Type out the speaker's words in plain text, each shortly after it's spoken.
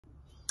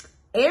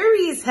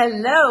Aries,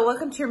 hello.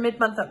 Welcome to your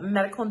mid-month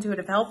medical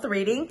intuitive health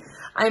reading.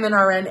 I'm an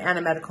RN and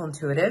a medical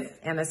intuitive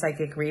and a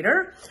psychic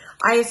reader.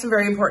 I have some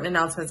very important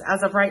announcements.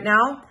 As of right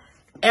now,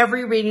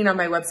 every reading on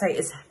my website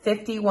is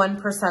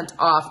 51%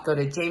 off. Go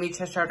to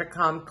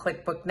jamiecheshire.com,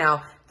 click book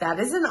now. That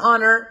is in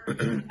honor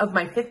of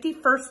my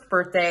 51st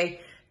birthday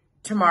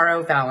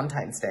tomorrow,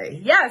 Valentine's Day.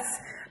 Yes.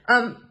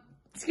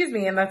 Excuse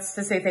me, and that's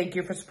to say thank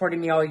you for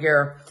supporting me all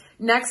year.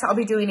 Next, I'll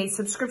be doing a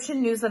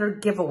subscription newsletter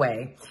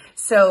giveaway.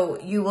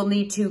 So you will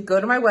need to go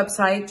to my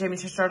website,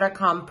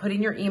 jamiecheshire.com, put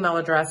in your email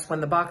address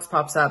when the box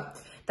pops up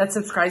that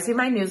subscribes to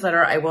my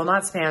newsletter. I will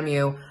not spam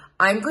you.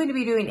 I'm going to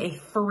be doing a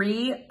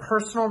free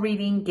personal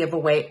reading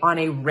giveaway on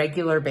a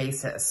regular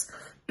basis.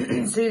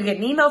 So you get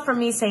an email from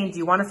me saying, do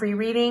you want a free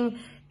reading?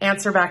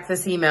 Answer back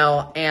this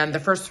email, and the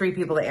first 3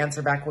 people to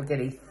answer back will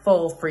get a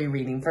full free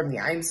reading from me.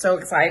 I'm so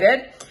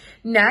excited.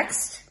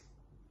 Next,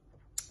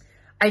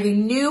 I have a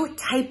new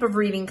type of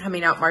reading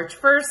coming out March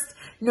 1st.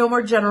 No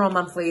more general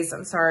monthlies.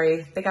 I'm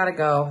sorry. They gotta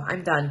go.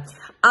 I'm done.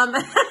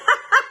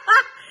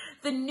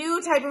 The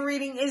new type of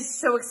reading is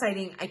so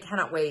exciting. I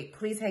cannot wait.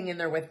 Please hang in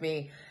there with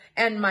me.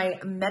 And my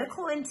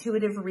medical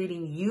intuitive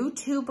reading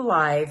YouTube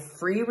live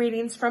free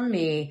readings from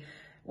me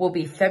will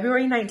be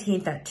February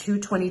 19th at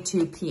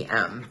 2:22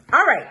 p.m.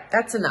 All right.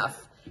 That's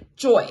enough.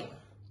 Joy.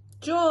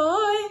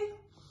 Joy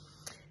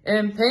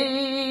and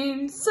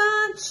pain,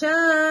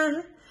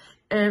 sunshine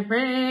and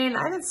rain.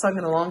 I haven't sung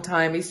in a long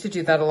time. I used to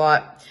do that a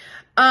lot.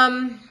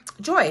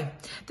 Joy.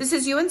 This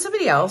is you and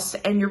somebody else,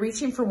 and you're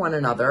reaching for one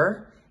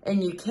another,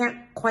 and you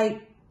can't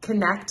quite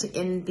connect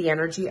in the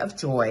energy of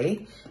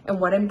joy. And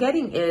what I'm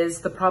getting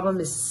is the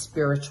problem is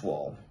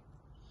spiritual.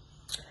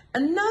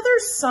 Another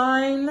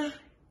sign,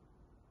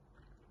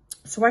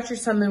 so watch your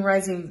sun, moon,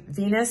 rising,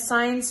 Venus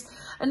signs.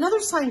 Another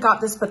sign got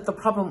this, but the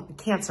problem,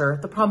 Cancer,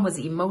 the problem was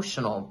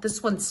emotional.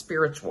 This one's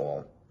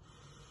spiritual.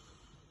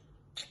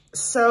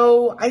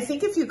 So I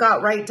think if you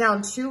got right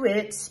down to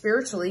it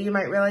spiritually, you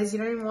might realize you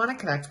don't even want to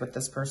connect with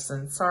this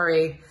person.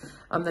 Sorry,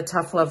 I'm the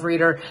tough love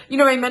reader. You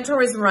know, my mentor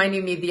was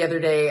reminding me the other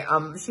day,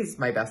 she's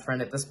my best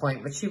friend at this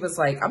point, but she was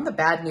like, I'm the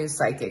bad news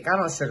psychic. I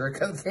don't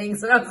sugarcoat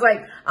things. And I was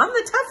like, I'm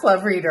the tough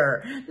love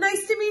reader.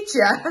 Nice to meet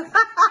you.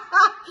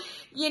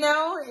 You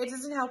know, it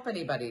doesn't help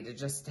anybody to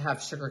just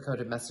have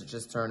sugar-coated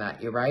messages thrown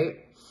at you,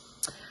 right?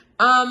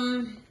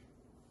 Another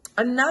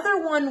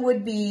one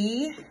would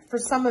be, for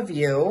some of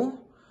you,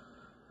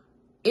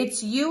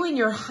 it's you and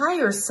your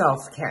higher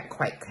self can't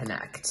quite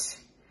connect.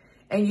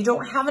 And you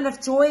don't have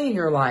enough joy in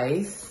your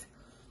life.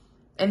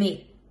 And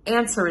the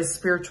answer is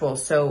spiritual.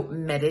 So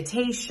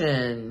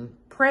meditation,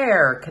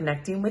 prayer,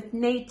 connecting with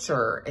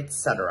nature,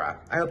 etc.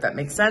 I hope that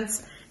makes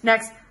sense.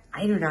 Next,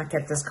 I do not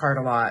get this card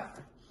a lot.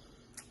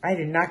 I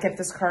did not get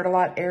this card a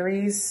lot,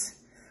 Aries.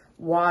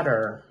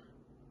 Water.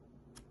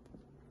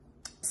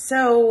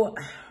 So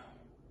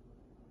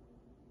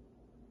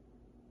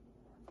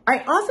I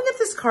often get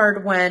this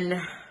card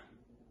when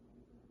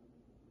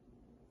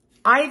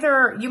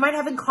either you might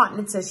have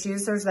incontinence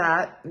issues. There's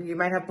that. You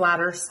might have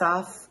bladder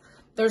stuff.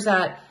 There's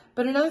that.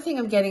 But another thing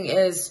I'm getting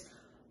is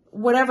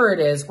whatever it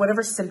is,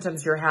 whatever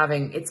symptoms you're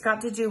having, it's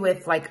got to do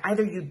with like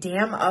either you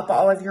dam up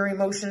all of your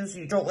emotions,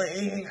 you don't let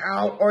anything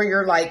out, or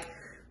you're like,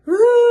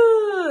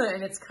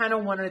 and it's kind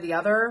of one or the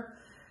other.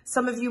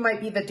 Some of you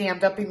might be the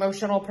dammed up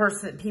emotional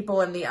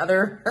people, and the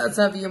other,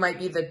 some of you might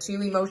be the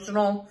too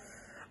emotional.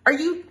 Are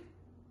you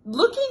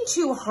looking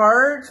too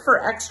hard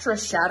for extra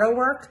shadow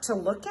work to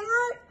look at?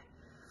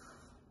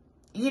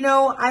 You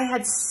know, I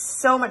had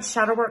so much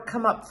shadow work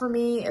come up for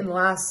me in the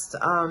last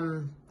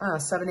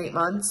 7-8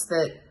 months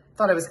that I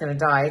thought I was going to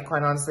die,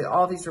 quite honestly.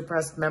 All these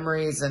repressed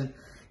memories, and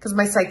because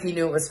my psyche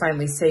knew it was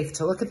finally safe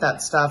to look at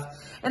that stuff.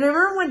 And I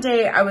remember one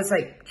day I was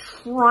like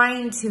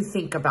trying to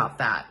think about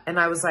that. And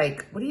I was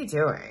like, what are you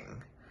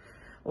doing?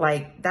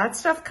 Like that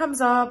stuff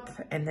comes up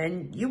and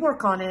then you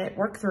work on it,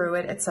 work through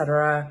it,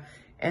 etc.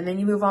 And then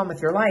you move on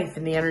with your life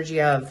in the energy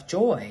of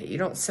joy. You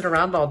don't sit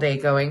around all day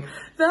going,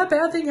 that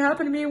bad thing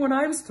happened to me when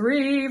I was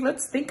 3.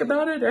 Let's think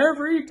about it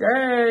every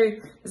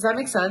day. Does that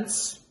make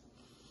sense?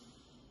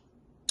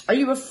 Are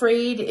you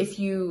afraid if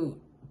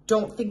you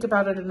don't think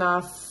about it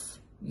enough,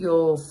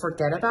 you'll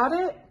forget about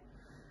it?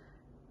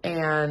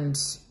 And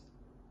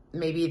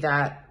maybe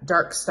that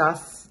dark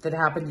stuff that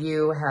happened to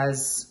you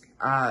has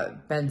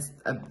been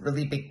a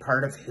really big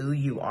part of who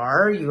you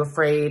are. Are you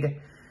afraid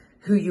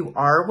who you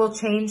are will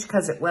change?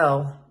 Because it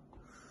will.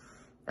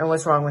 And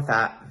what's wrong with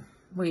that?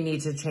 We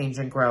need to change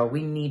and grow.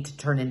 We need to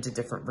turn into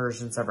different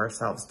versions of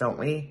ourselves, don't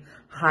we?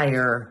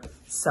 Higher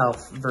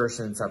self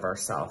versions of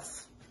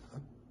ourselves.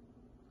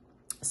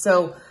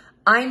 So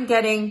I'm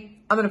going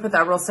to put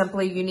that real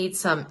simply. You need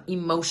some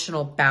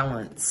emotional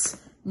balance.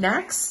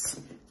 Next,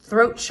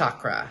 throat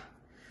chakra.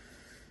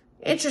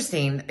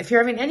 Interesting. If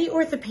you're having any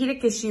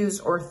orthopedic issues,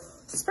 or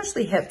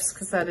especially hips,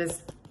 because that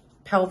is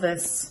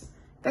pelvis,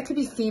 that could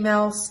be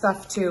female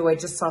stuff too. I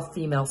just saw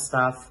female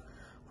stuff,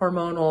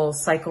 hormonal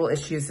cycle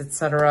issues,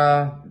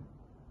 etc.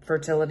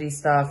 Fertility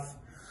stuff.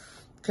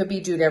 Could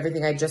be due to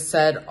everything I just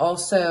said.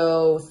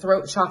 Also,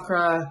 throat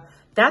chakra.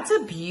 That's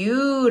a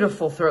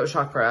beautiful throat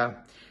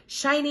chakra.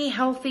 shiny,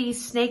 healthy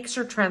snakes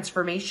or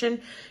transformation.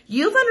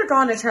 You've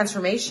undergone a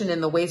transformation in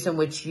the ways in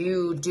which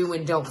you do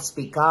and don't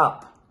speak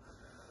up.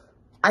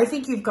 I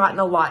think you've gotten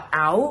a lot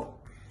out,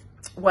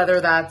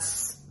 whether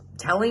that's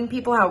telling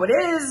people how it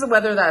is,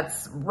 whether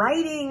that's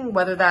writing,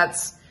 whether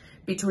that's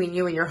between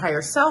you and your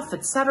higher self,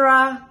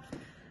 etc.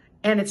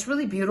 And it's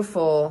really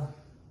beautiful.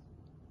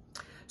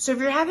 So if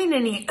you're having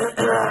any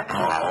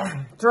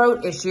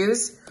throat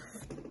issues,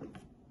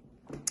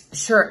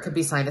 sure, it could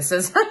be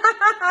sinuses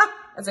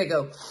as I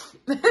go,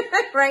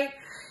 right?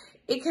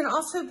 It can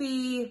also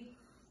be,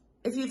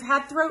 if you've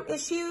had throat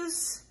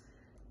issues,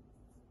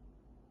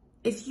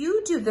 if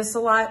you do this a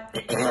lot,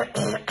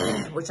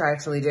 which I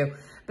actually do,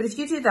 but if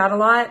you do that a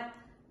lot,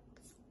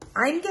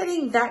 I'm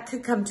getting that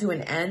could come to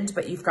an end,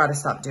 but you've got to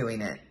stop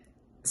doing it.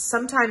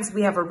 Sometimes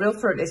we have a real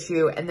throat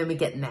issue and then we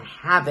get in the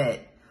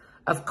habit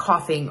of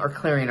coughing or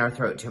clearing our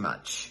throat too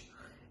much.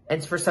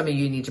 And for some of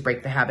you, you need to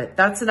break the habit.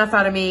 That's enough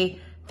out of me.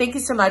 Thank you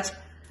so much.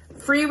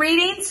 Free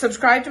reading,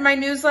 subscribe to my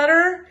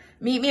newsletter,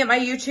 meet me at my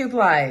YouTube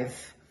live.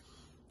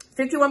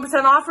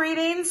 51% off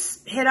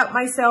readings, hit up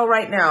my sale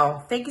right now.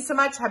 Thank you so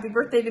much. Happy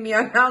birthday to me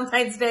on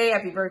Valentine's Day.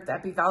 Happy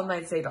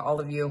Valentine's Day to all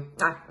of you.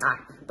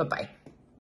 Bye-bye.